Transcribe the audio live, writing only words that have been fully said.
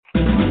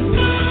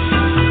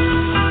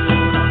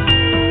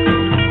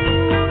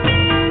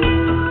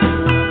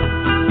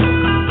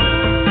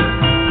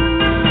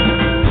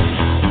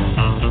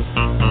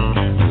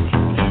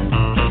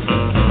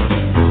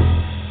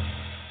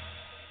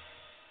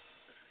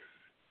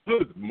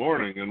Good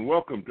morning and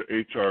welcome to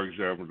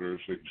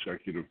HRExaminer's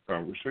Executive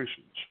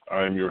Conversations.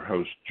 I'm your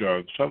host,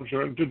 John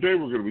Sumser, and today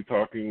we're going to be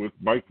talking with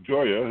Mike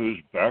Gioja, who's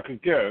back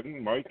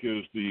again. Mike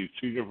is the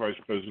Senior Vice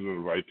President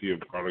of IT and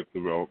Product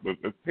Development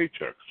at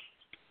Paychex.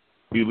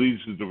 He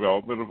leads the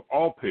development of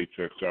all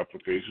Paychex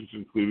applications,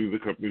 including the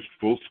company's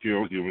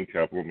full-scale human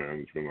capital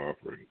management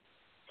offering.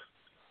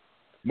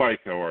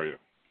 Mike, how are you?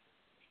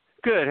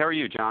 Good. How are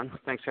you, John?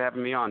 Thanks for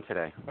having me on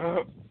today.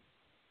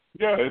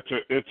 Yeah,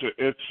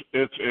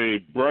 it's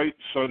a bright,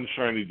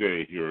 sunshiny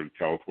day here in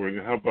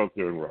California. How about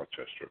there in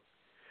Rochester?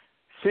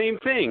 Same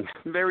thing.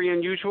 Very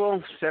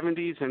unusual,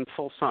 70s and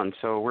full sun.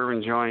 So we're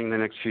enjoying the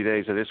next few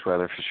days of this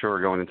weather for sure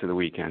going into the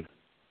weekend.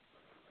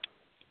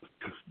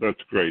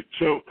 That's great.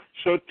 So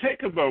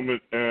take a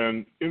moment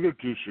and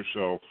introduce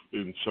yourself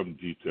in some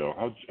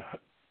detail.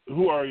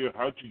 Who are you?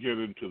 How'd you get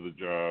into the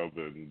job,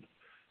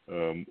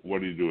 and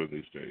what are you doing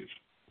these days?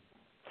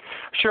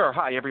 Sure.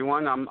 Hi,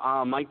 everyone.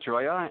 I'm Mike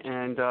Gioja,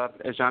 and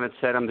as John had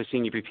said, I'm the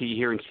Senior VP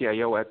here and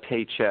CIO at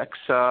Paychex.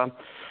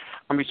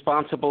 I'm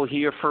responsible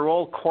here for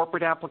all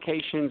corporate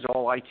applications,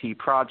 all IT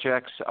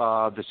projects,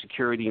 the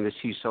security and the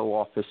CISO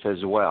office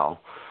as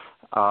well.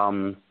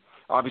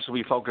 Obviously,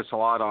 we focus a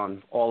lot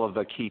on all of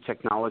the key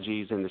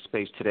technologies in the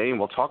space today, and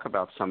we'll talk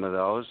about some of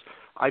those.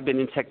 I've been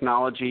in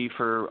technology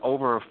for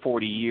over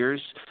 40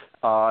 years,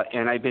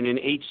 and I've been in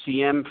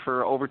HCM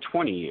for over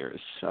 20 years.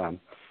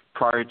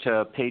 Prior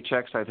to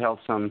Paychex, I've held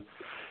some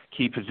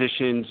key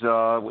positions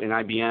in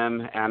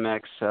IBM,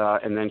 Amex,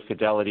 and then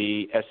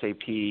Fidelity,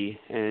 SAP,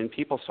 and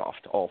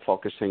PeopleSoft, all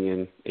focusing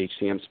in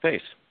HCM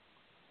space.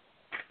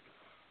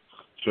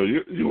 So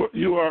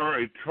you are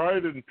a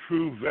tried and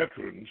true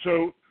veteran.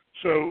 So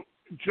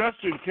just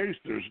in case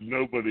there's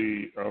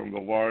nobody on the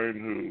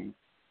line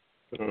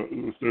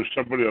if there's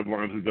somebody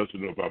online who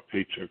doesn't know about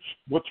Paychex,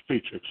 what's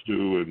Paychex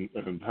do,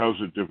 and how's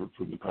it different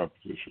from the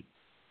competition?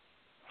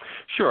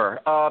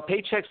 Sure.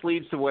 Paychex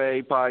leads the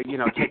way by,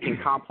 taking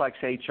complex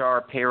HR,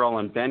 payroll,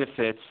 and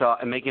benefits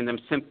and making them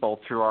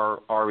simple through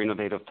our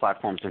innovative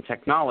platforms and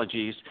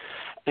technologies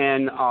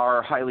and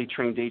our highly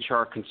trained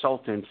HR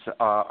consultants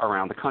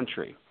around the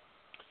country.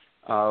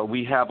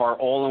 We have our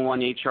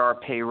all-in-one HR,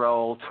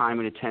 payroll, time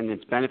and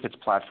attendance benefits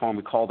platform.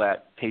 We call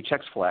that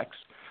Paychex Flex,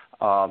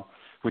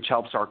 which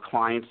helps our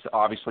clients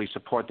obviously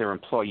support their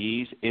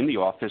employees in the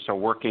office or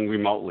working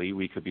remotely.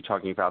 We could be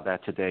talking about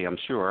that today, I'm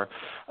sure,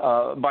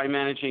 by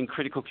managing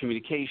critical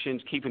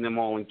communications, keeping them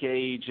all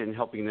engaged, and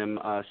helping them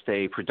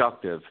stay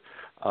productive.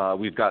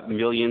 We've got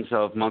millions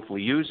of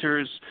monthly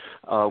users.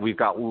 We've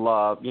got,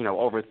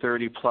 over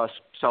 30-plus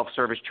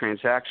self-service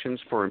transactions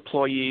for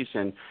employees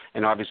and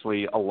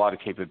obviously a lot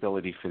of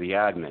capability for the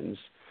admins.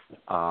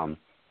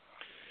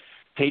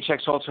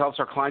 Paychex also helps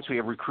our clients. We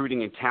have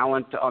recruiting and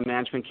talent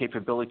management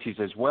capabilities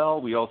as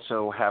well. We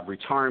also have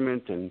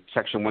retirement and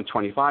Section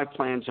 125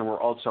 plans, and we're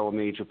also a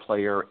major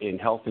player in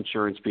health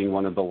insurance, being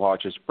one of the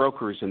largest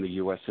brokers in the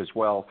U.S. as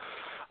well,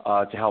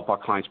 to help our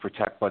clients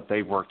protect what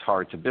they've worked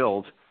hard to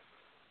build.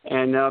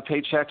 And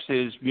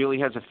Paychex really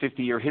has a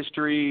 50-year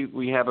history.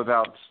 We have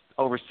about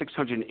over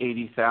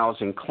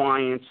 680,000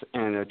 clients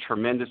and a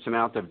tremendous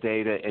amount of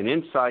data and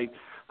insight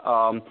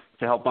to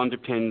help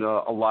underpin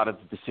a lot of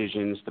the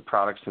decisions, the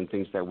products, and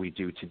things that we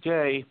do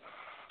today.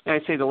 And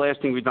I'd say the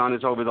last thing we've done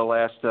is over the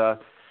last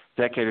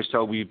decade or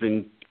so, we've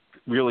been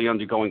really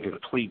undergoing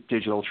complete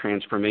digital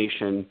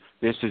transformation.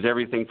 This is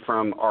everything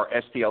from our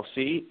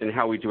SDLC and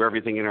how we do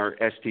everything in our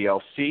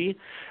SDLC,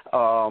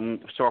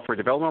 software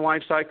development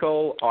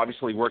lifecycle,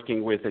 obviously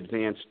working with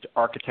advanced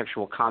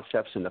architectural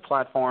concepts in the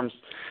platforms.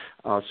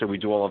 So we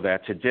do all of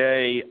that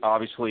today.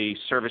 Obviously,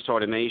 service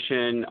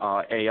automation,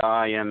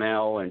 AI,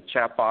 ML, and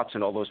chatbots,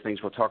 and all those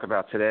things we'll talk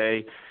about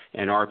today,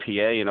 and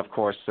RPA, and, of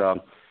course,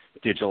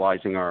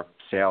 digitalizing our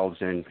sales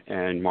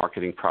and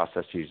marketing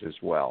processes as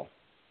well.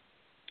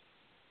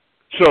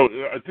 So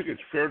I think it's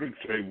fair to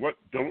say, what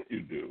don't you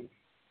do?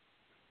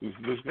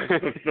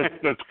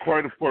 That's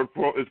quite a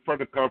portfolio. It's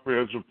quite a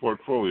comprehensive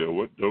portfolio.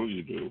 What don't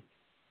you do?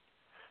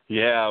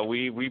 Yeah,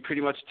 we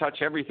pretty much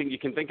touch everything you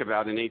can think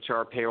about in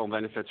HR, payroll,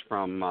 benefits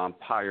from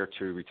hire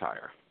to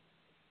retire.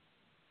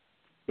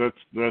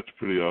 That's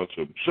pretty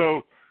awesome.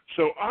 So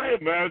I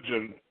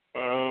imagine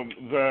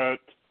that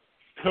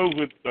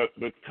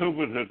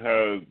COVID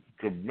had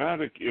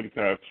dramatic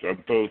impacts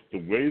on both the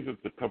way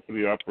that the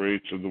company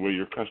operates and the way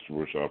your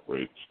customers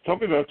operate. Tell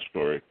me that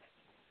story.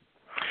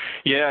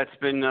 Yeah, it's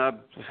been a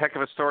heck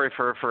of a story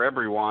for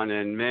everyone,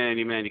 and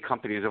many, many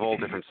companies of all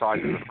different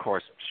sizes, of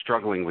course,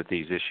 struggling with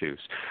these issues.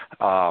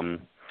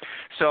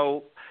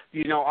 So,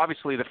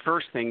 obviously the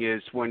first thing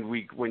is when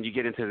we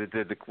got into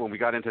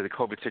the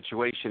COVID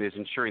situation is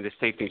ensuring the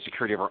safety and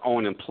security of our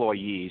own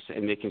employees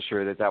and making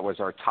sure that was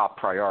our top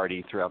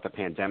priority throughout the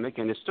pandemic,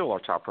 and it's still our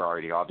top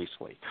priority,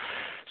 obviously.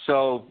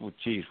 So,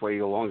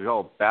 way long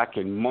ago, back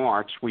in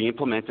March, we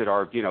implemented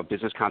our,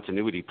 business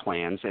continuity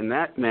plans, and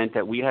that meant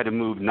that we had to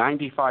move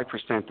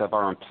 95% of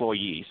our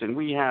employees, and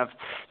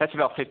that's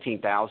about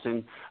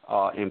 15,000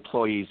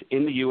 employees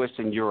in the U.S.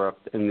 and Europe,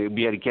 and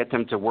we had to get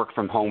them to work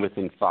from home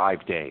within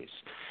 5 days.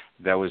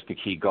 That was the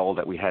key goal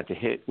that we had to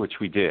hit, which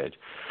we did.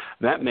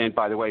 That meant,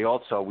 by the way,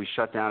 also we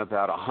shut down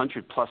about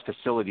 100-plus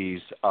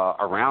facilities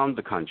around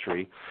the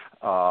country,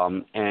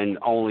 and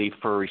only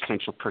for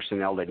essential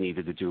personnel that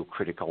needed to do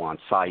critical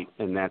on-site,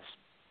 and that's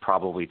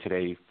probably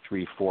today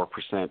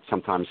 3-4%,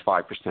 sometimes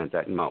 5%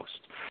 at most.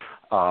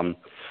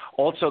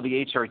 Also,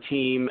 the HR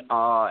team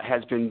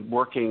has been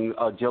working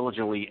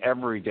diligently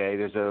every day.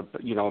 There's a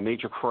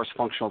major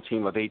cross-functional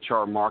team of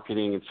HR,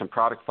 marketing, and some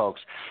product folks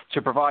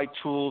to provide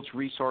tools,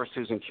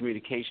 resources, and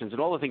communications,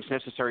 and all the things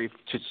necessary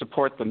to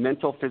support the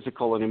mental,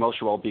 physical, and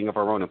emotional well-being of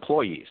our own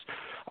employees.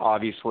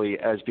 Obviously,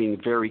 as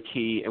being very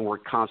key, and we're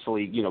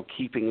constantly,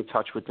 keeping in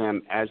touch with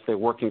them as they're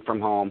working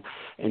from home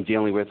and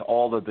dealing with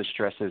all of the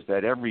stresses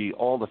that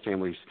all the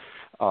families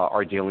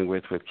are dealing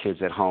with kids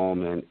at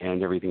home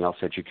and everything else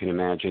that you can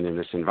imagine in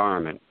this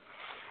environment.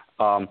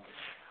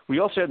 We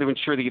also had to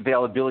ensure the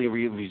availability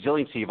and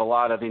resiliency of a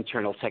lot of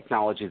internal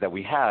technology that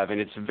we have, and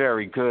it's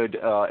very good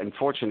and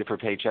fortunate for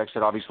Paychex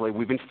that obviously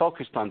we've been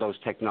focused on those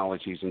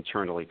technologies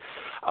internally.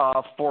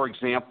 For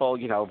example,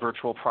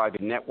 virtual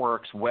private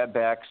networks,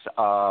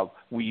 WebEx,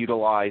 we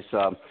utilize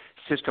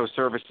Cisco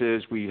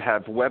services. We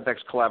have WebEx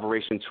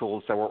collaboration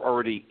tools that were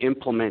already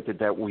implemented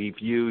that we've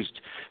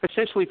used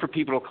essentially for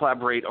people to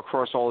collaborate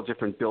across all the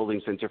different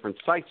buildings and different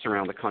sites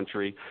around the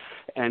country.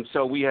 And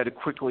so we had to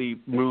quickly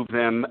move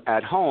them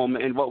at home.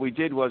 And what we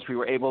did was we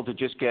were able to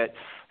just get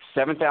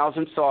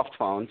 7,000 soft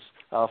phones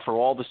for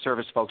all the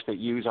service folks that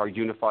use our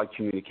unified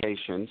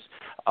communications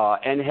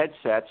and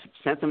headsets,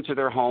 sent them to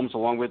their homes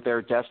along with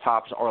their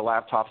desktops or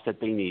laptops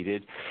that they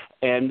needed.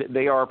 And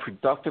they are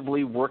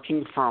productively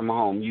working from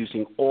home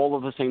using all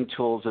of the same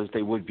tools as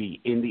they would be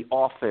in the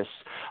office.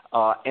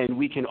 And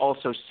we can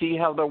also see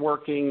how they're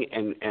working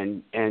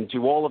and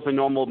do all of the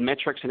normal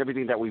metrics and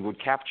everything that we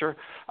would capture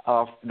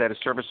that a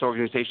service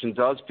organization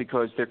does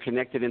because they're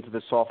connected into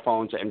the soft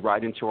phones and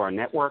right into our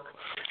network.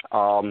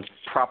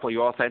 Properly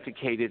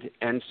authenticated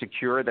and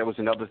secure. That was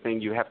another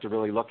thing you have to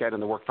really look at in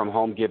the work from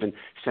home, given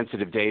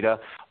sensitive data,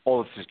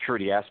 all of the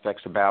security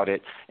aspects about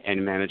it,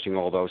 and managing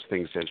all those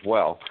things as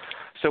well.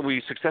 So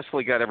we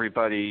successfully got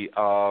everybody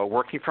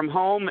working from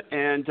home,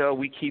 and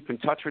we keep in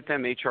touch with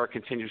them. HR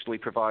continuously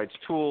provides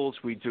tools.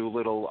 We do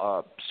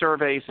little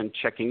surveys and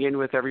checking in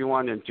with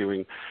everyone and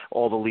doing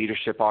all the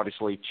leadership,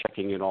 obviously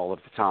checking in all of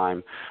the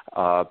time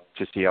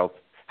to see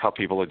how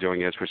people are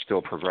doing as we're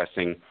still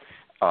progressing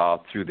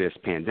through this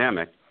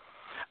pandemic.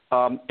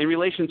 In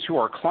relation to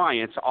our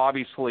clients,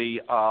 obviously,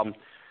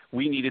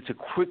 we needed to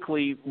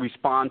quickly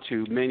respond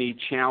to many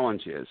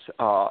challenges.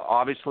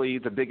 Obviously,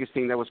 the biggest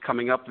thing that was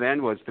coming up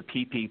then was the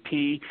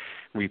PPP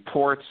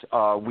reports.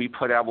 We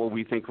put out what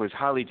we think was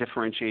highly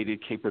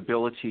differentiated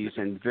capabilities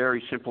in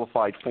very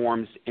simplified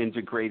forms,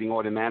 integrating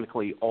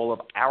automatically all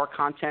of our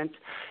content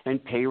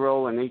and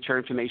payroll and HR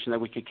information that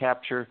we could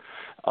capture,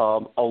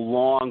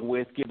 along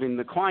with giving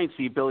the clients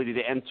the ability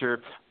to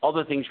enter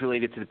other things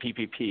related to the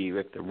PPP,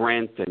 with the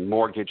rent and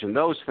mortgage and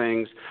those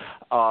things,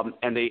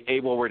 and they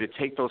were to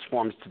take those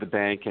forms to the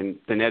bank, and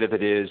the net of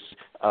it is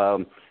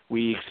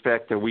we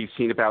expect that we've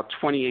seen about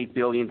 $28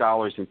 billion in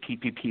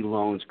PPP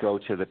loans go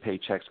to the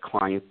Paychex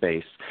client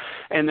base.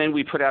 And then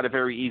we put out a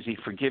very easy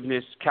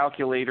forgiveness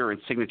calculator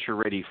and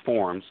signature-ready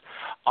forms.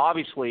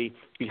 Obviously,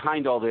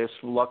 behind all this,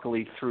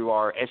 luckily through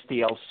our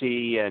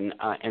SDLC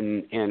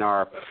and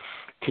our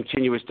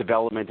continuous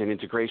development and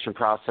integration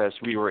process,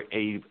 we were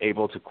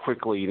able to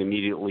quickly and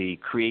immediately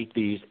create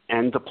these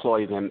and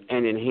deploy them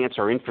and enhance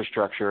our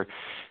infrastructure.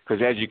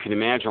 Because as you can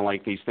imagine,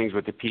 like these things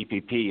with the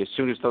PPP, as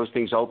soon as those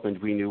things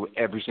opened, we knew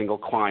every single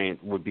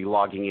client would be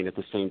logging in at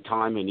the same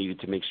time and needed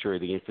to make sure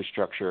the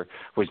infrastructure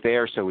was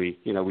there. So we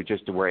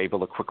just were able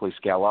to quickly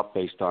scale up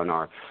based on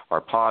our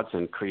pods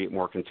and create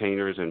more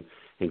containers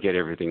and get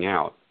everything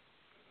out.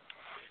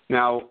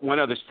 Now, one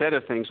other set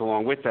of things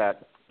along with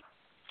that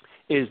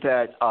is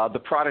that the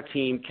product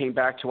team came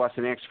back to us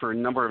and asked for a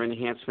number of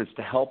enhancements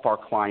to help our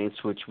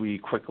clients, which we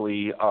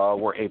quickly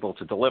were able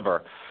to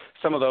deliver.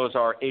 Some of those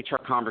are HR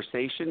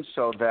conversations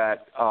so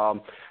that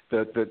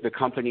the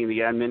company,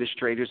 the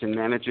administrators and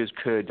managers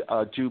could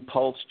do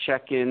pulse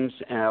check-ins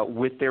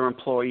with their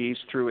employees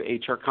through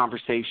HR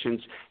conversations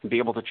and be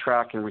able to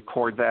track and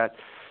record that.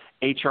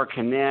 HR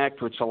Connect,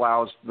 which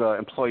allows the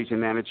employees and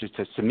managers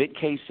to submit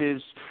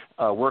cases,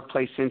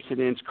 workplace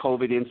incidents,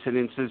 COVID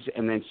incidences,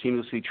 and then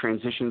seamlessly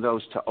transition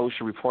those to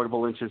OSHA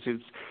reportable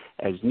incidents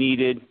as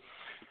needed.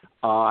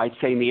 I'd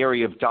say in the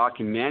area of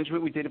document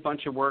management, we did a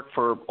bunch of work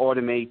for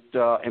automate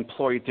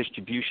employee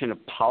distribution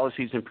of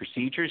policies and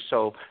procedures.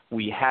 So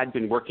we had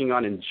been working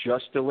on and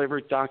just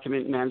delivered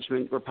document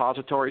management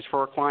repositories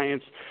for our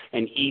clients.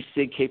 And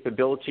e-sig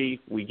capability,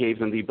 we gave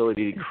them the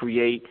ability to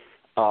create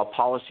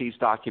policies,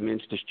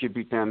 documents,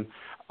 distribute them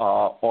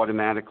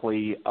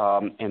automatically,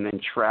 and then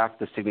track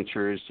the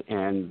signatures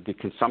and the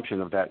consumption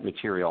of that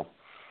material.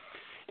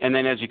 And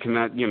then, as you can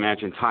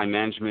imagine, time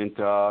management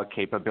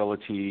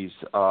capabilities,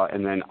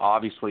 and then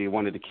obviously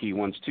one of the key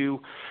ones too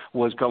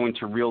was going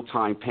to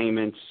real-time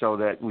payments so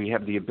that we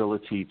have the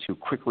ability to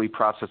quickly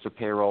process a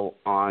payroll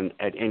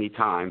at any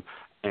time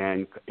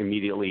and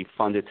immediately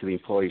fund it to the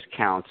employee's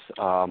accounts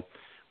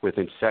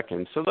within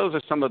seconds. So those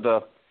are some of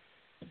the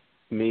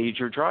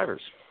major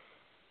drivers.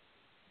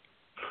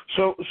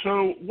 So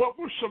what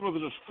were some of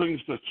the things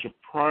that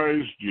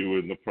surprised you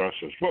in the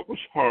process? What was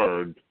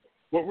hard?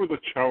 What were the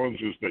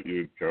challenges that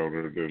you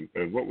encountered,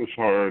 and what was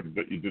hard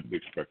that you didn't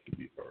expect to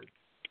be hard?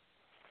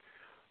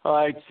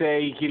 I'd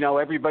say,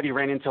 everybody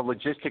ran into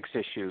logistics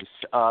issues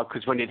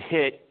because when it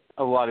hit,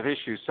 a lot of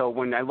issues. So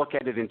when I look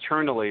at it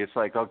internally, it's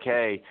like,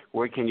 okay,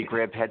 where can you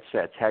grab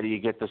headsets? How do you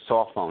get the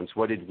soft phones?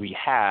 What did we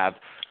have?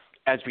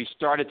 As we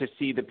started to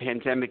see the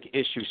pandemic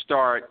issue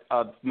start,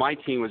 my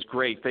team was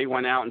great. They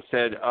went out and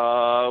said,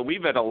 we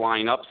better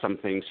line up some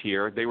things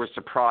here. They were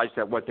surprised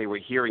at what they were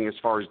hearing as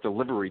far as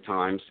delivery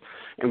times,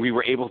 and we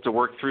were able to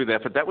work through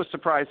that. But that was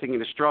surprising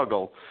and a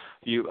struggle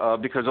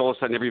because all of a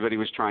sudden everybody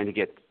was trying to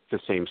get the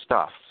same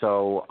stuff.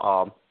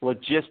 So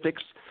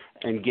logistics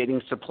and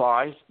getting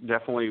supplies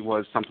definitely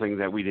was something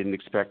that we didn't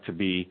expect to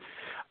be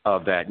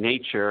of that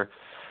nature.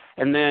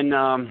 And then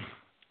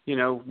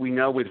we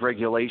know with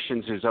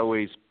regulations there's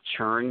always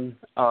churn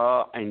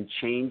and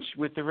change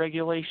with the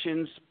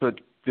regulations, but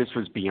this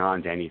was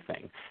beyond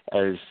anything,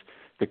 as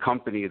the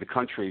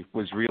country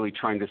was really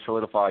trying to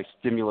solidify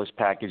stimulus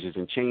packages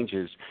and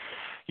changes.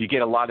 You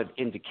get a lot of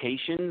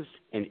indications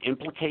and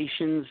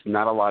implications,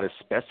 not a lot of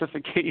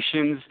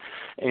specifications.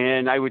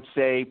 And I would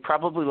say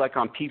probably like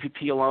on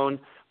PPP alone,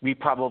 we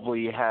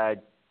probably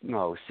had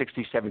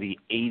 60, 70,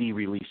 80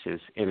 releases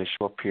in a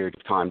short period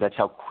of time. That's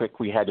how quick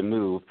we had to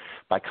move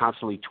by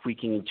constantly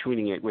tweaking and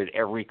tuning it with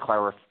every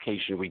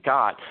clarification we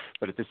got,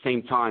 but at the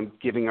same time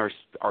giving our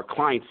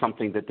clients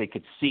something that they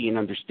could see and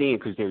understand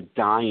because they're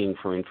dying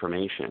for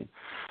information.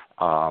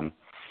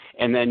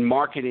 And then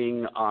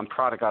marketing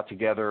product got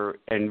together,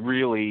 and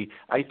really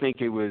I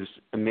think it was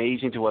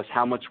amazing to us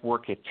how much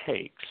work it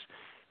takes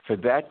for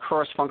that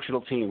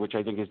cross-functional team, which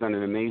I think has done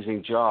an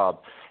amazing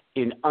job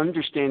in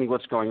understanding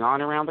what's going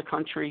on around the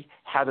country,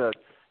 how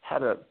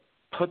to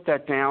put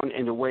that down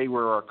in a way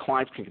where our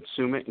clients can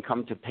consume it and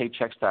come to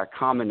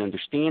Paychex.com and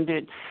understand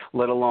it,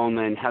 let alone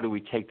then how do we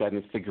take that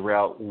and figure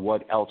out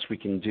what else we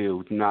can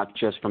do, not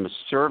just from a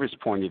service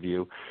point of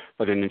view,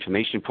 but an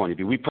information point of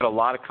view. We put a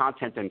lot of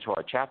content into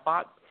our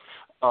chatbot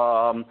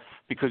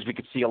because we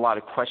could see a lot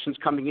of questions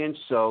coming in,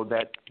 so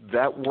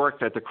that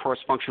work that the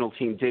cross-functional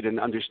team did in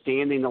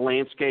understanding the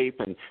landscape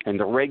and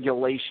the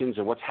regulations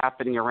and what's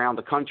happening around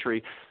the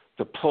country,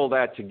 to pull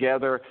that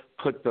together,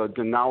 put the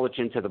knowledge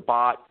into the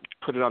bot,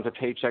 put it onto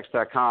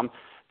Paychex.com.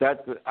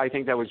 I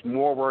think that was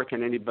more work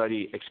than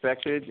anybody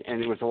expected,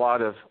 and it was a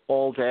lot of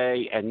all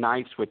day and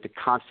nights with the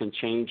constant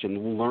change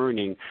and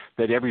learning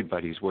that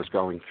everybody's was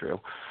going through.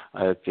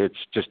 It's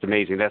just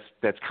amazing.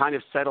 That's kind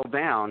of settled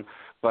down,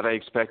 but I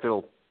expect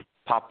it'll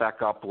pop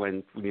back up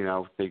when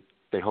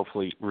they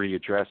hopefully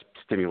readdress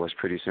stimulus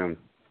pretty soon.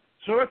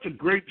 So that's a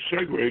great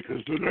segue,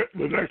 because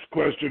the next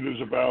question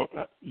is about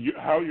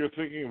how you're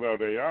thinking about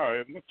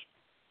AI. And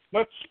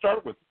let's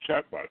start with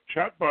chatbot.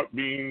 Chatbot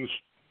means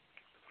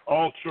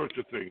all sorts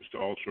of things to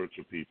all sorts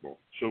of people.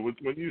 So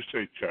when you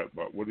say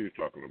chatbot, what are you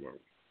talking about?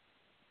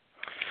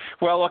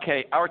 Well,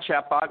 okay, our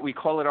chatbot, we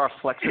call it our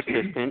Flex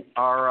Assistant.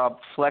 Our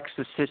Flex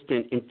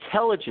Assistant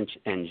intelligence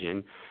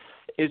engine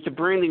is the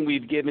branding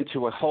we've given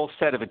to a whole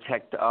set of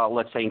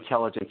let's say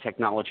intelligent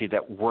technology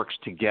that works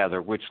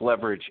together, which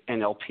leverage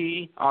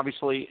NLP,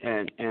 obviously,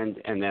 and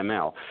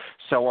ML.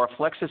 So our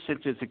Flex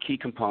Assistant is a key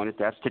component.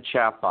 That's the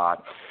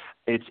chatbot.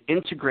 It's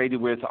integrated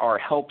with our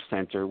Help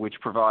Center, which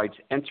provides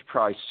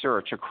enterprise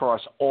search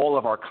across all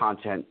of our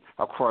content,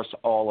 across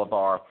all of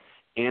our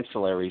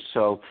ancillaries.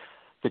 So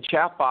the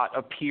chatbot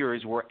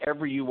appears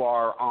wherever you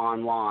are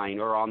online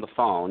or on the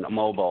phone,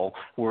 mobile,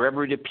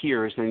 wherever it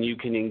appears, then you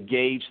can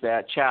engage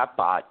that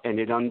chatbot, and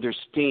it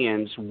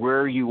understands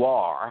where you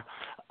are,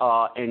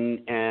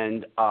 and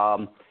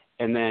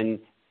then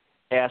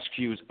ask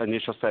you an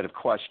initial set of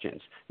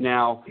questions.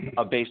 Now,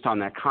 based on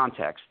that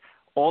context.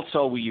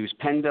 Also, we use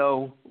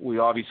Pendo. We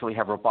obviously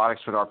have robotics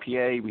with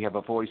RPA. We have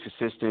a voice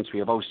assistant. We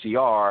have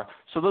OCR.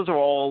 So those are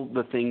all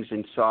the things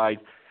inside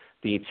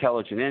the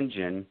intelligent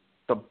engine.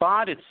 The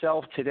bot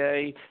itself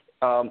today,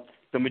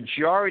 the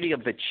majority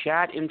of the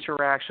chat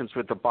interactions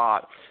with the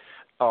bot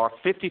are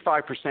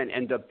 55%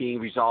 end up being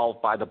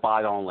resolved by the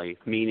bot only,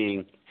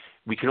 meaning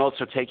we can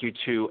also take you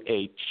to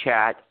a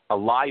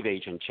live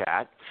agent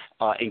chat,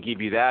 and give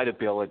you that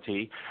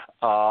ability.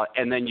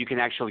 And then you can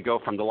actually go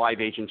from the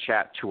live agent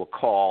chat to a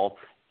call,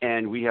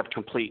 and we have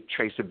complete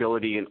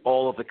traceability in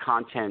all of the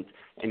content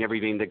and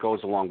everything that goes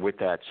along with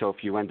that. So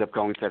if you end up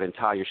going through that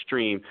entire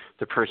stream,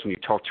 the person you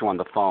talk to on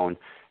the phone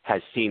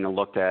has seen and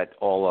looked at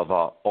all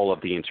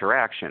of the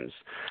interactions.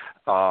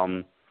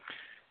 And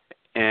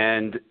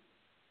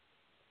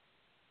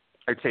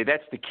I'd say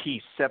that's the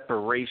key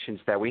separations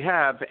that we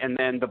have. And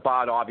then the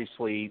bot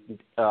obviously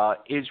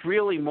is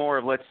really more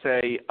of, let's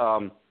say,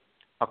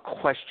 a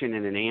question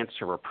and an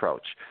answer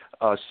approach.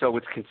 So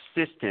it's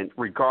consistent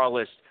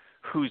regardless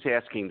who's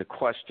asking the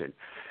question.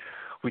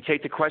 We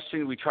take the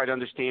question, we try to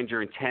understand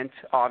your intent,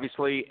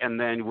 obviously, and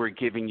then we're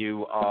giving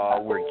you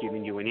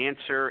an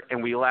answer,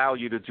 and we allow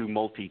you to do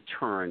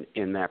multi-turn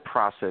in that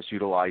process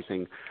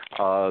utilizing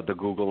the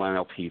Google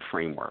NLP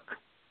framework.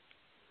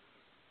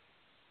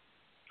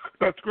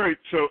 That's great.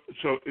 So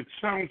it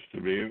sounds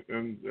to me,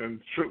 and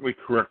certainly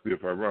correct me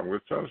if I'm wrong, but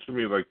it sounds to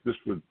me like this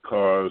would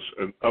cause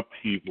an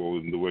upheaval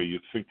in the way you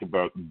think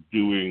about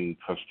doing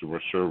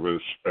customer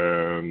service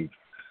and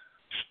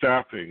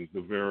staffing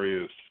the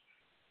various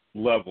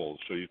levels.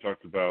 So you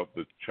talked about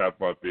the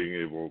chatbot being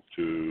able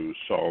to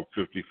solve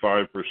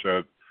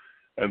 55%,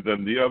 and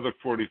then the other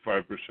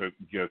 45%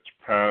 gets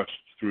passed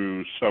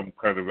through some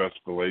kind of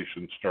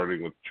escalation,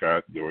 starting with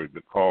chat, going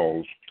to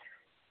calls.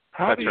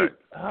 How do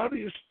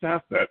you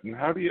staff that, and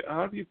how do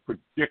you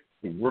predict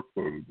the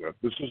workload of that?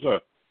 This is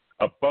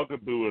a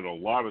bugaboo in a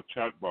lot of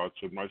chatbots,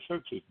 and my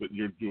sense is that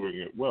you're doing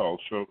it well.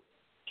 So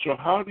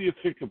how do you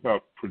think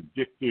about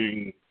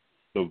predicting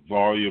the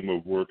volume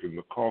of work in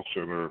the call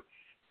center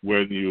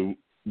when you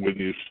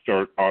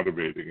start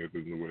automating it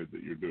in the way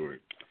that you're doing?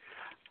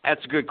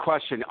 That's a good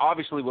question.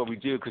 Obviously, what we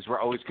do, because we're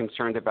always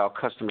concerned about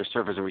customer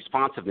service and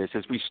responsiveness,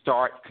 is we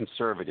start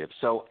conservative.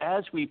 So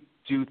as we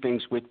do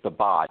things with the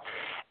bot,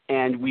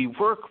 and we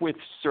work with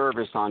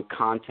service on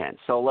content.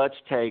 So let's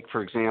take,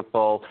 for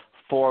example,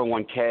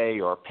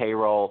 401k or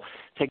payroll.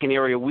 Take an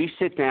area, we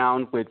sit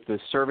down with the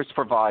service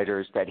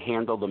providers that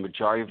handle the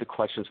majority of the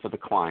questions for the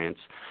clients.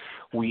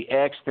 We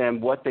ask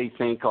them what they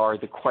think are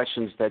the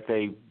questions that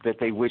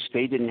they wish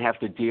they didn't have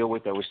to deal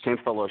with, that were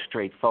simple or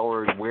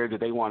straightforward. Where do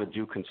they want to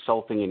do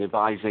consulting and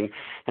advising?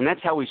 And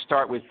that's how we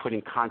start with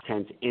putting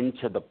content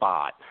into the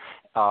bot.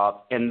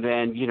 And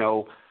then,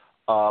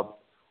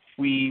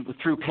 we,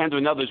 through Panda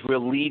and others,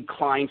 we'll lead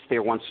clients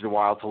there once in a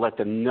while to let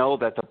them know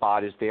that the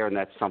bot is there and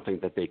that's something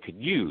that they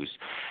could use.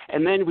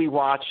 And then we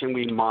watch and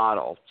we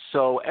model.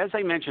 So as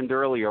I mentioned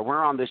earlier,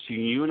 we're on this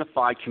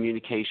unified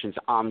communications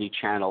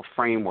omni-channel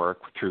framework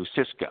through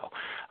Cisco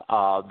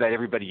that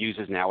everybody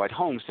uses now at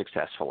home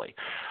successfully.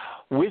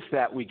 With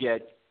that, we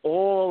get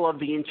all of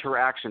the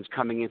interactions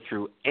coming in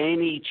through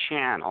any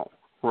channel,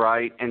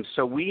 right? And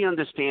so we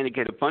understand and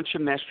get a bunch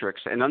of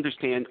metrics and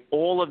understand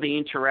all of the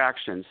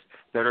interactions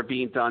that are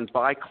being done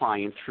by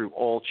clients through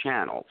all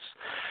channels.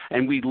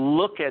 And we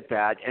look at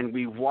that and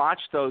we watch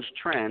those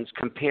trends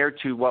compared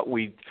to what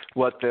we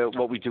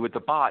do with the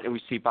bot, and we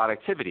see bot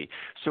activity.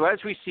 So as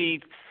we see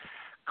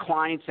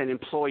clients and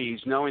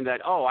employees knowing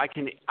that, I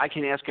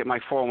can ask it my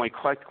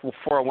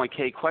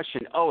 401k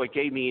question, it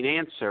gave me an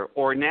answer,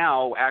 or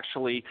now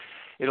actually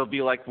it'll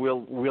be like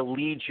we'll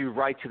lead you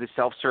right to the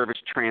self-service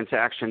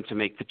transaction to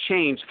make the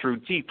change through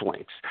deep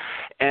links.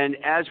 And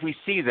as we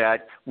see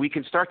that, we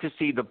can start to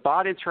see the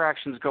bot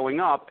interactions going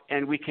up,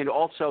 and we can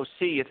also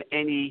see if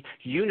any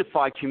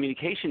unified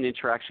communication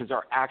interactions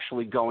are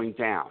actually going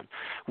down.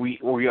 We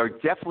are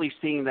definitely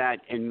seeing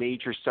that in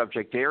major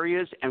subject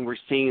areas, and we're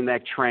seeing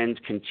that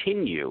trend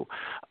continue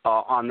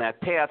on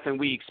that path, and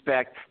we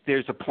expect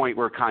there's a point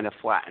where it kind of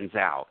flattens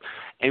out.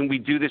 And we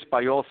do this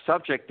by all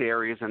subject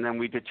areas, and then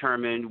we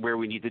determine where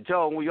we need to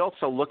go. And we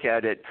also look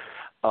at it,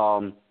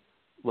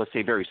 let's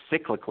say, very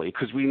cyclically,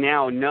 because we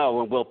now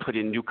know, and we'll put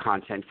in new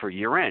content for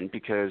year-end,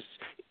 because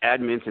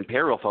admins and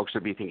payroll folks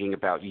will be thinking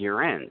about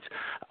year-end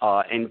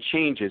and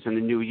changes in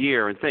the new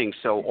year and things.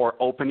 So, or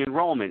open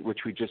enrollment, which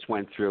we just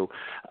went through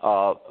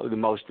the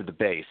most of the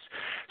base.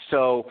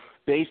 So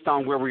based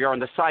on where we are in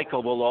the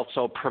cycle, we'll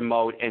also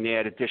promote and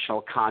add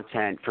additional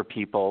content for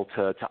people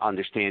to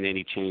understand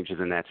any changes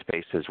in that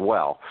space as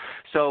well.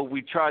 So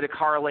we try to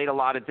correlate a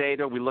lot of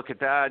data. We look at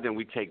that, and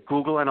we take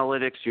Google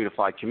Analytics,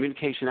 Unified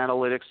Communication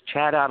Analytics,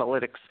 Chat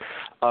Analytics,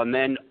 and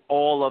then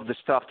all of the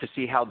stuff to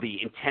see how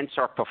the intents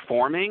are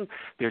performing.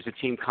 There's a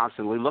team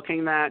constantly looking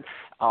at that,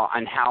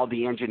 on how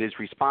the engine is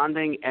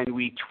responding, and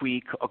we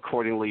tweak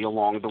accordingly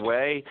along the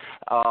way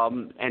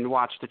and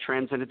watch the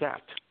trends and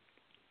adapt.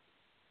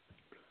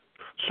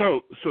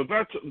 So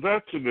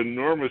that's an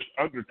enormous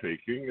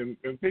undertaking,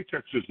 and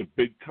Paychex is a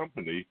big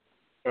company.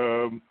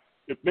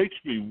 It makes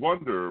me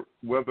wonder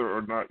whether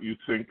or not you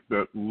think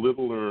that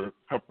littler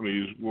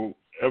companies will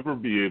ever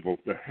be able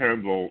to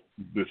handle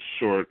this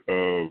sort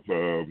of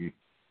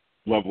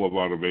level of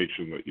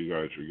automation that you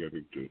guys are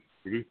getting to.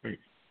 What do you think?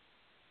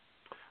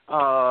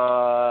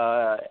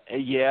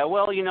 Yeah.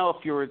 Well,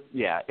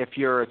 if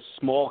you're a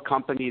small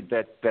company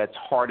that's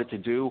harder to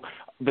do,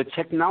 the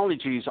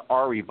technologies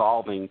are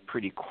evolving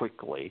pretty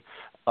quickly.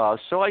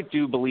 So I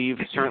do believe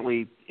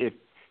certainly if,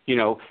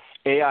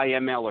 AI,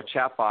 ML, or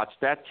chatbots,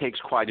 that takes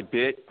quite a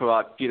bit,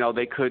 but,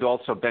 they could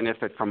also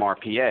benefit from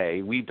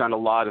RPA. We've done a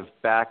lot of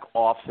back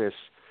office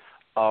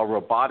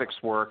robotics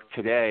work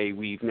today.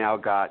 We've now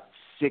got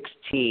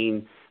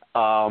 16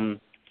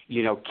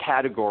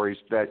 categories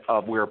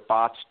of where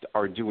bots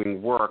are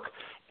doing work,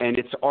 and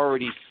it's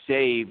already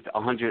saved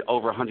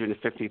over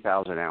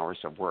 150,000 hours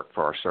of work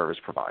for our service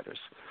providers.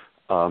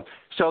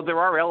 So there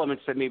are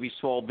elements that maybe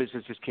small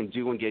businesses can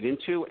do and get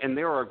into, and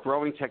there are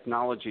growing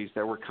technologies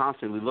that we're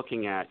constantly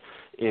looking at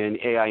in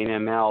AI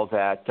and ML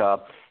that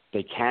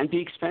they can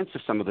be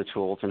expensive, some of the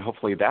tools, and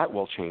hopefully that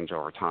will change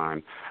over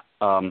time.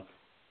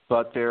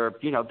 but they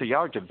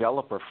are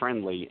developer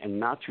friendly and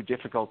not too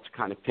difficult to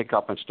kind of pick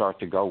up and start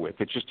to go with.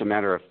 It's just a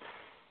matter of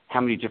how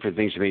many different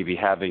things you may be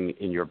having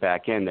in your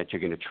back end that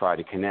you're going to try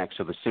to connect.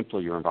 So the simpler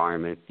your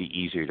environment, the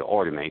easier to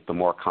automate. The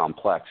more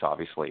complex,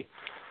 obviously,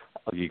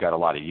 you got a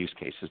lot of use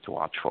cases to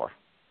watch for.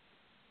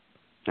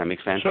 That make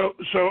sense? So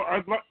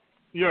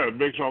yeah, it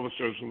makes all the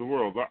sense in the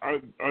world.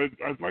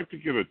 I'd like to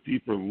get a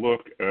deeper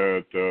look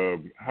at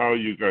how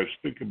you guys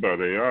think about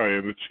AI,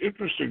 and it's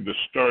interesting to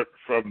start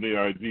from the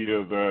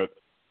idea that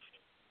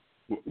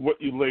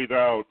what you laid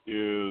out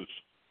is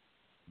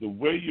the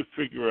way you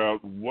figure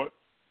out what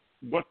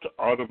to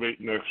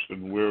automate next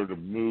and where to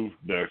move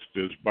next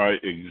is by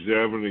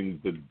examining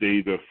the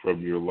data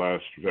from your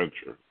last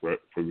venture, right?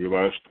 From your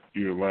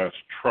last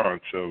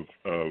tranche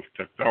of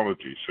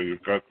technology. So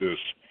you've got this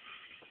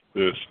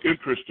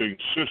interesting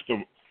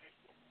system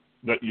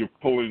that you're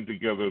pulling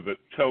together that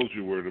tells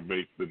you where to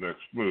make the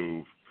next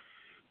move.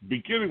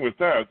 Beginning with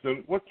that,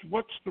 then what's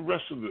the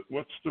rest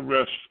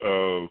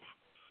of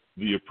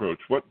the approach?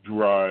 What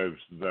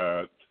drives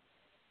that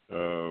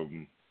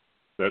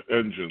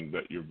engine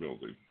that you're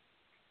building?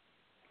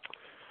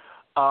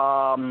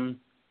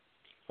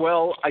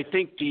 Well, I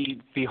think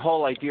the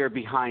whole idea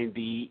behind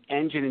the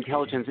engine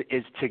intelligence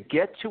is to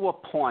get to a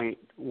point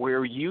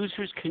where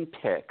users can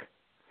pick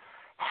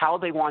how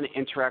they want to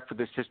interact with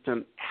the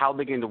system, how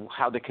they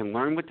can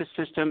learn with the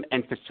system,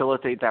 and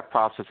facilitate that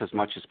process as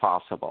much as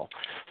possible.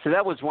 So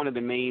that was one of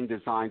the main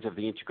designs of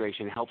the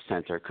Integration Help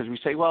Center, because we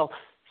say, well,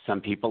 some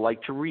people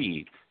like to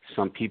read.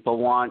 Some people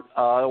want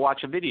to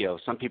watch a video.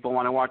 Some people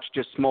want to watch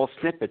just small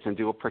snippets and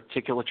do a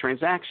particular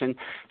transaction.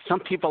 Some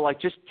people like,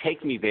 just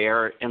take me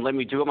there and let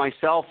me do it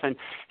myself. And,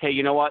 hey,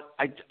 you know what?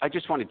 I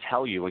just want to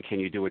tell you, and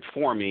can you do it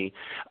for me?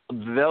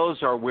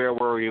 Those are where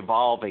we're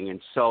evolving.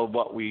 And so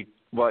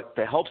what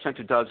the Help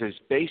Center does is,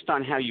 based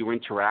on how you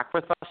interact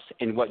with us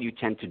and what you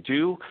tend to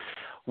do,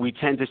 we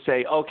tend to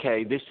say,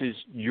 okay, this is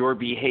your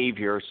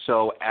behavior.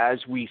 So as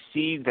we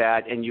see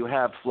that, and you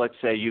have, let's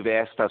say you've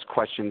asked us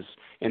questions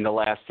in the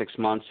last 6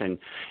 months, and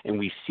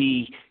we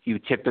see you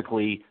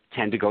typically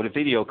tend to go to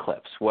video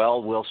clips.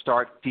 Well, we'll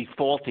start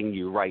defaulting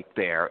you right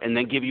there and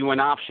then give you an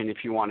option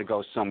if you want to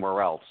go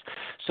somewhere else,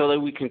 so that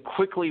we can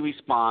quickly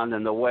respond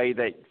in the way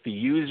that the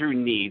user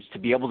needs to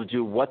be able to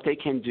do what they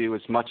can do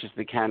as much as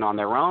they can on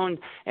their own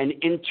and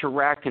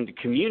interact and to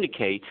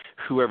communicate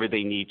whoever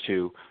they need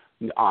to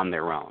on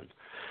their own.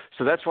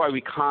 So that's why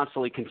we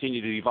constantly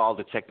continue to evolve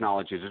the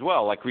technologies as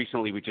well. Like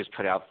recently, we just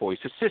put out voice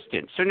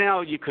assistant. So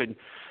now you could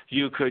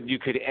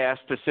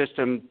ask the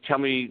system, tell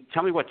me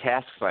what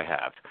tasks I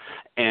have,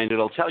 and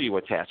it'll tell you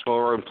what tasks.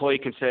 Or an employee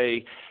can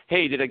say,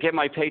 hey, did I get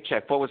my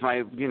paycheck? What's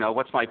my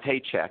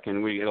paycheck?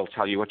 And it'll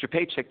tell you what your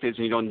paycheck is,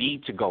 and you don't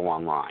need to go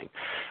online.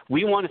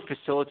 We want to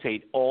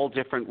facilitate all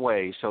different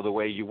ways. So the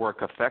way you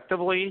work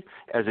effectively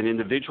as an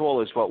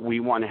individual is what we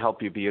want to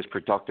help you be as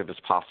productive as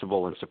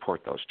possible and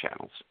support those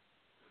channels.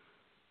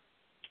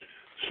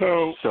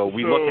 So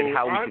we look at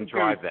how we can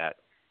drive that.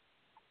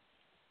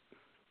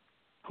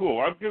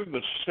 Cool. I'm getting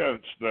the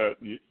sense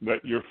that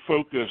your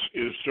focus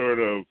is sort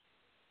of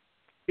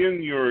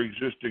in your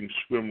existing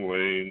swim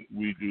lane,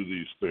 we do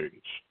these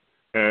things.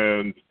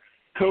 And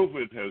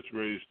COVID has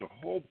raised a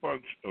whole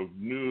bunch of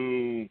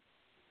new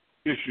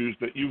issues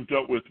that you've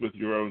dealt with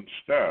your own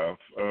staff.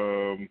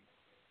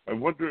 I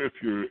wonder if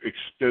you're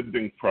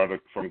extending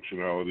product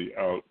functionality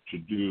out to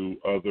do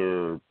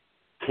other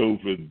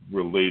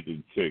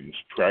COVID-related things,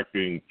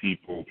 tracking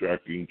people,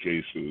 tracking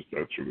cases,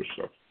 that sort of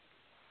stuff.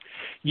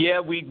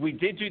 Yeah, we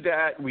did do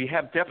that. We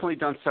have definitely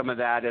done some of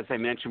that, as I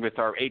mentioned, with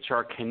our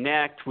HR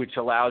Connect, which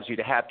allows you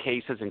to have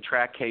cases and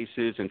track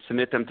cases and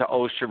submit them to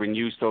OSHA and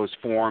use those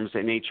forms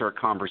in HR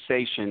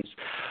conversations.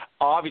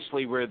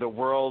 Obviously, where the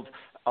world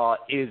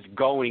is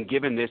going,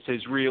 given this,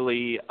 is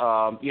really,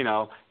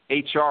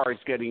 HR is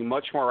getting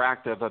much more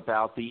active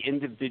about the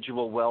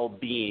individual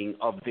well-being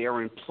of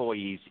their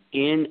employees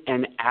in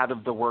and out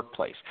of the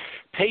workplace.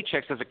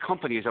 Paychex as a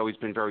company has always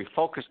been very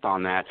focused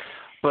on that,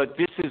 but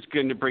this is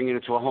going to bring it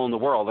into a whole new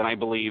world. And I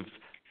believe,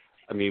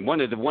 one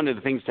of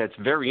the things that's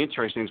very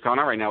interesting that's going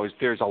on right now is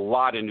there's a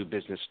lot of new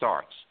business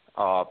starts.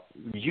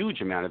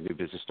 Huge amount of new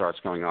business starts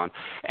going on.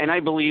 And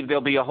I believe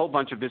there'll be a whole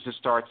bunch of business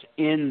starts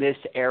in this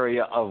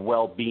area of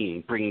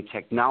well-being, bringing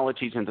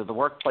technologies into the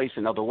workplace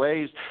in other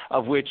ways,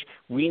 of which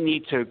we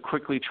need to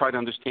quickly try to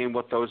understand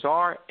what those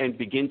are and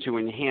begin to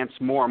enhance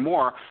more and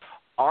more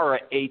our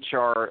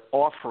HR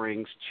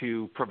offerings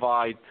to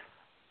provide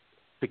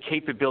the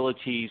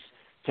capabilities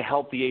to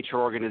help the HR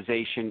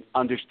organization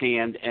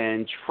understand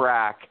and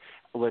track,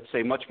 let's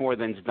say, much more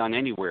than is done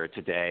anywhere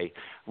today,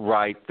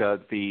 right,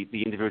 the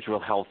individual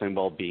health and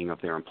well-being of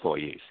their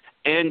employees,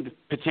 and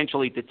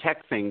potentially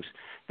detect things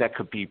that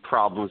could be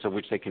problems of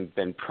which they can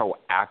then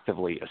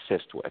proactively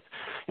assist with.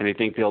 And I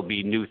think there'll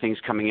be new things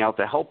coming out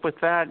to help with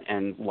that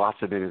and lots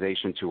of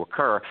innovation to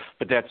occur,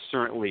 but that's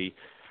certainly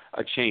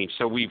a change.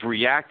 So we've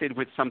reacted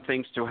with some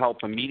things to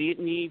help immediate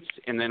needs,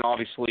 and then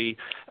obviously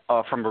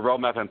from a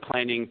roadmap and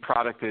planning,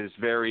 product is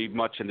very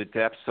much in the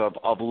depths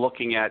of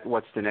looking at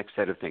what's the next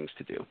set of things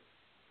to do.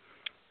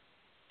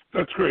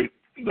 That's great.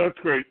 That's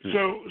great.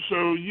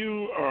 So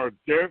you are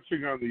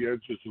dancing on the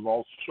edges of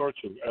all sorts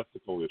of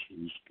ethical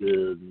issues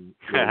in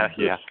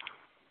Yeah.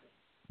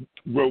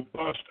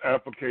 robust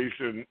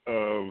application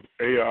of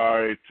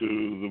AI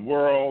to the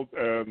world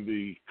and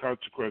the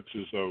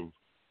consequences of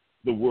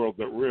the world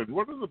that we're in.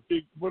 What are the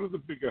big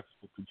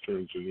ethical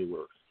concerns in your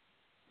work?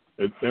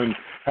 And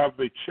have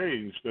they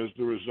changed as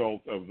the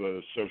result of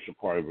the social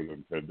climate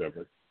and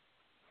pandemic?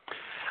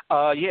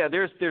 Yeah,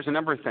 there's a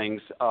number of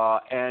things,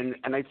 and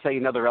I'd say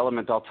another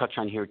element I'll touch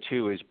on here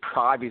too is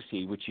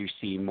privacy, which you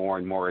see more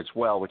and more as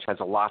well, which has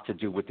a lot to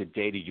do with the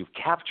data you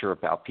capture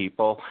about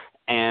people,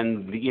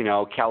 and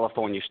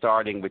California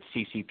starting with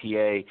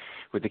CCPA,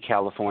 with the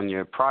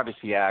California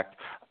Privacy Act.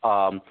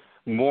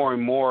 More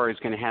and more is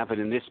going to happen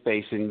in this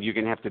space, and you're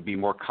going to have to be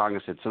more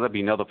cognizant. So that'd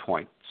be another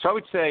point. So I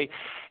would say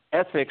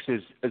ethics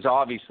has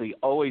obviously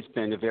always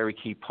been a very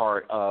key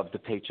part of the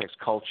Paychex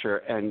culture,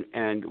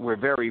 and we're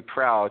very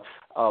proud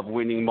of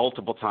winning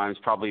multiple times,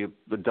 probably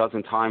a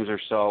dozen times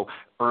or so,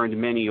 earned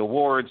many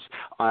awards,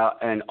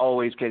 and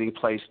always getting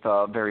placed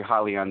very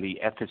highly on the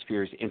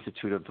Ethisphere's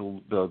Institute of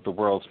the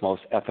world's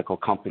most ethical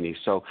companies.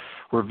 So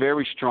we're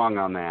very strong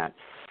on that.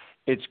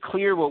 It's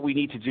clear what we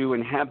need to do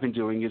and have been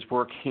doing is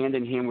work hand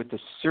in hand with the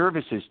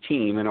services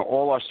team and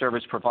all our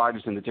service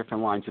providers in the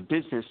different lines of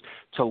business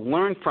to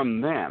learn from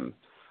them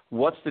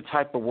what's the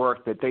type of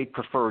work that they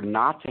prefer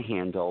not to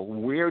handle,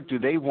 where do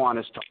they want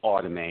us to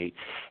automate,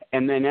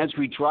 and then as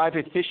we drive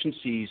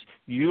efficiencies,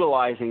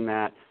 utilizing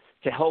that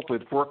to help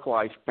with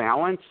work-life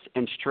balance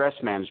and stress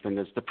management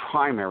as the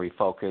primary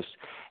focus,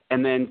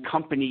 and then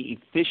company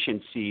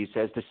efficiencies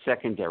as the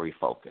secondary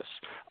focus.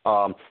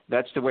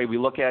 That's the way we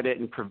look at it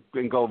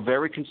and go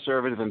very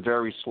conservative and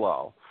very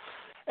slow.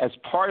 As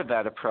part of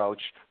that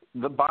approach,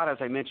 the bot, as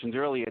I mentioned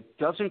earlier,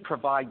 doesn't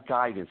provide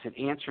guidance. It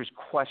answers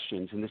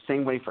questions in the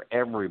same way for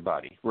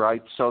everybody,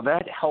 right? So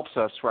that helps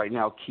us right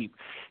now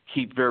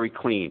keep very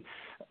clean.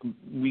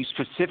 We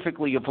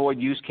specifically avoid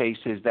use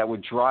cases that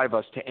would drive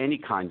us to any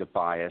kind of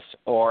bias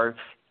or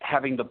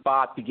having the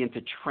bot begin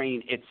to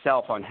train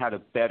itself on how to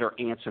better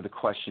answer the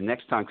question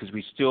next time, because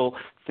we still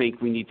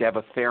think we need to have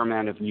a fair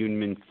amount of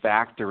human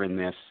factor in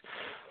this.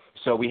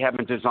 So we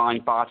haven't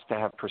designed bots to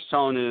have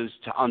personas,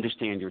 to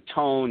understand your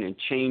tone and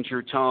change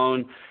your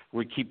tone.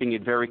 We're keeping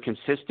it very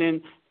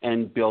consistent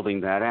and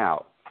building that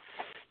out.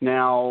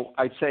 Now,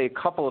 I'd say a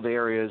couple of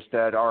areas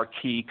that are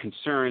key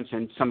concerns,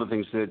 and some of the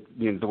things that,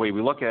 the way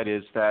we look at it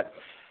is that,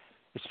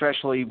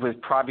 especially with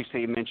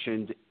privacy you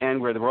mentioned and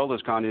where the world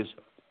has gone, is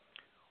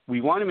we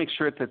want to make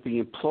sure that the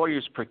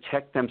employers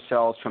protect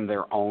themselves from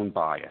their own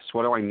bias.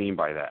 What do I mean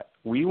by that?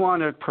 We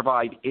want to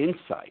provide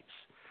insights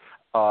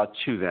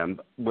to them,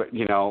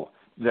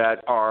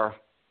 that are,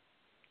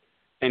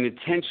 and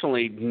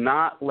intentionally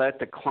not let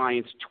the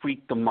clients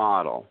tweak the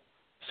model.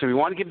 So we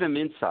want to give them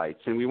insights,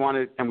 and we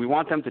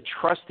want them to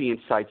trust the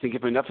insights and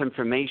give enough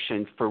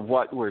information for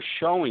what we're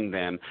showing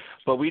them,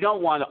 but we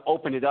don't want to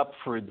open it up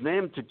for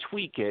them to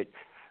tweak it,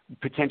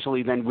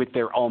 potentially then with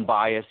their own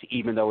bias,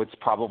 even though it's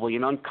probably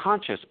an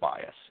unconscious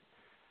bias.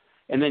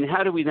 And then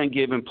how do we then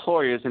give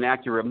employers an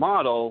accurate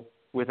model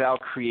without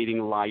creating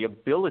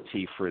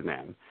liability for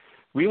them?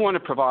 We want to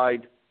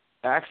provide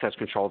access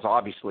controls,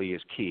 obviously,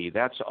 is key.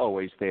 That's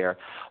always there.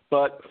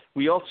 But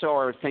we also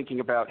are thinking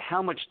about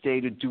how much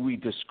data do we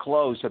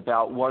disclose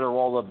about what are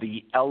all of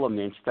the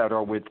elements that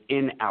are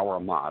within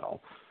our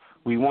model.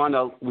 We want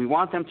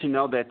them to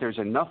know that there's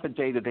enough of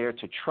data there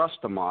to trust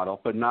the model,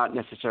 but not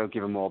necessarily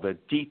give them all the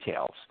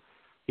details.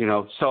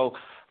 So,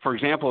 for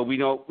example,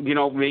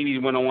 maybe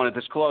we don't want to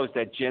disclose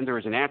that gender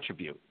is an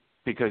attribute,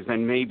 because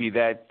then maybe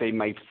that they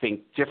might think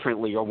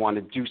differently or want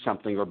to do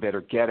something or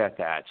better get at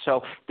that.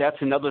 So that's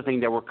another thing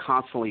that we're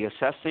constantly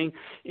assessing,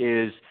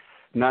 is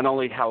not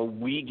only how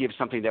we give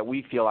something that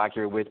we feel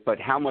accurate with,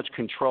 but how much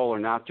control or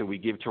not do we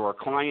give to our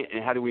client,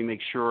 and how do we make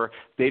sure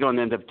they don't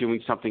end up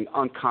doing something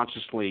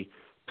unconsciously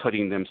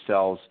putting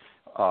themselves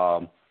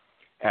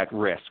at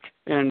risk.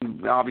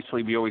 And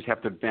obviously we always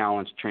have to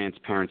balance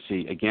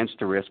transparency against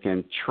the risk,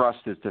 and trust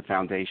is the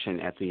foundation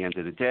at the end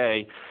of the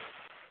day.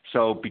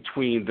 So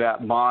between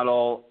that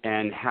model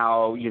and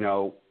how,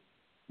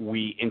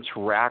 we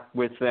interact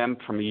with them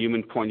from a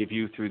human point of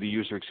view through the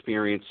user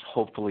experience,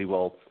 hopefully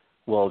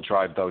we'll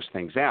drive those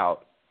things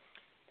out.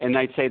 And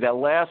I'd say that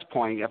last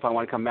point, if I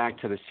want to come back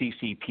to the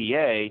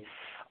CCPA,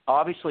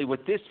 obviously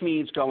what this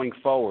means going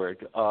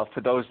forward,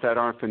 for those that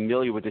aren't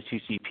familiar with the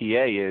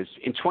CCPA, is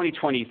in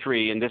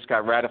 2023, and this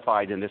got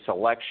ratified in this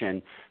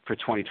election for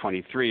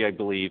 2023, I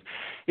believe,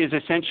 is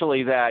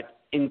essentially that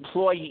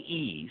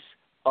employees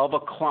of a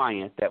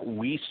client that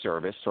we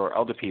service or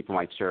other people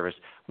might service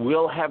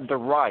will have the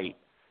right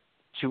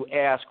to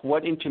ask,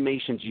 what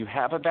information do you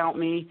have about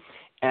me?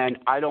 And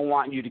I don't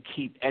want you to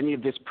keep any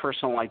of this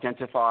personal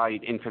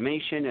identified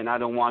information, and I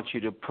don't want you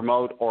to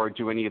promote or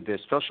do any of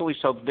this socially.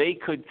 So they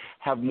could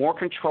have more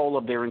control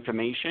of their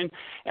information,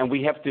 and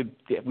we have to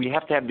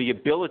have the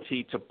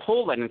ability to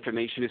pull that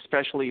information,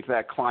 especially if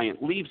that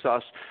client leaves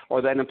us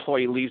or that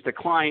employee leaves the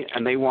client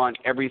and they want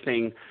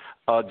everything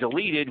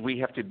deleted. We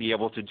have to be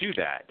able to do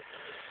that.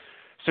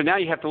 So now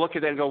you have to look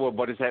at that and go, well,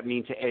 what does that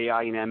mean to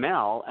AI and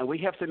ML? And we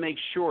have to make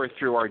sure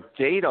through our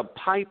data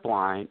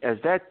pipeline, as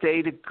that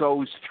data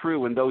goes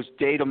through and those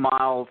data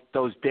models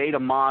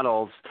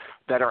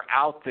that are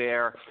out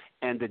there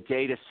and the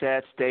data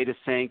sets, data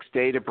sinks,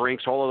 data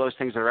brinks, all of those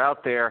things that are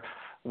out there,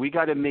 we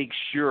got to make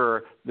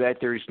sure that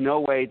there's no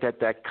way that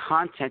that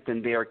content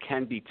in there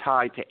can be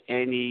tied to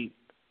any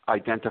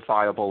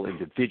identifiable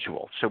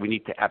individual. So we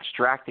need to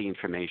abstract the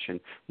information,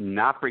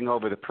 not bring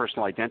over the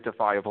personal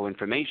identifiable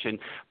information,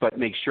 but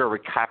make sure we're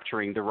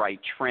capturing the right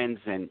trends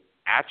and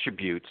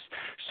attributes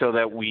so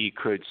that we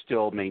could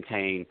still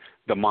maintain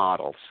the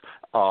models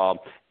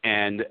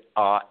and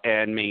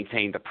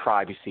maintain the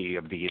privacy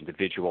of the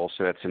individual.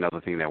 So that's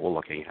another thing that we're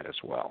looking at as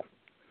well.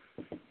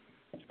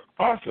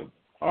 Awesome.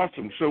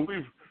 So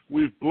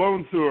we've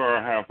blown through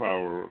our half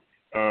hour.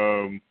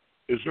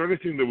 Is there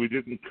anything that we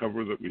didn't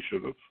cover that we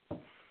should have?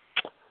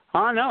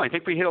 No, I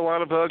think we hit a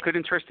lot of good,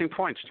 interesting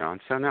points, John.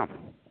 So no.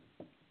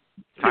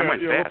 Time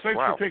went fast. Well, thanks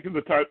for taking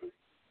the time.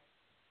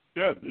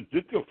 Yeah, it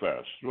did go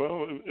fast.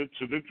 Well,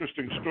 it's an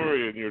interesting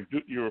story, and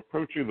you're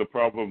approaching the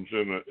problems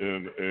in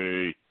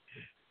a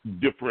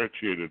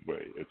differentiated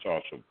way. It's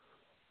awesome.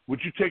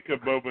 Would you take a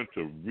moment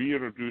to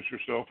reintroduce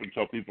yourself and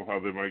tell people how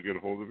they might get a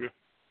hold of you?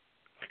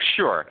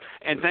 Sure.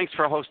 And thanks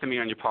for hosting me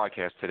on your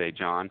podcast today,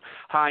 John.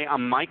 Hi,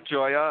 I'm Mike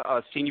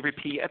Gioja, Senior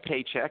VP at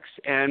Paychex.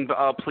 And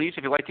please,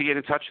 if you'd like to get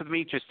in touch with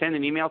me, just send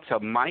an email to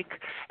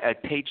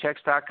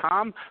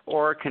mike@paychex.com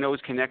or can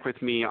always connect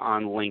with me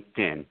on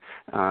LinkedIn.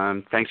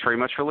 Thanks very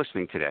much for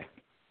listening today.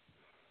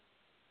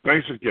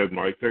 Thanks again,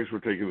 Mike. Thanks for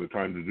taking the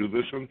time to do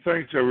this. And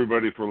thanks,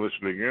 everybody, for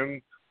listening in.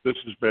 This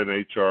has been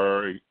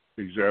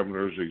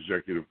HRExaminer's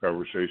Executive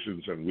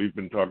Conversations, and we've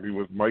been talking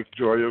with Mike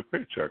Gioja of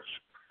Paychex.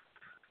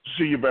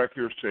 See you back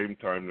here same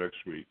time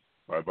next week.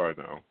 Bye-bye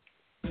now.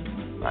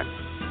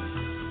 Bye.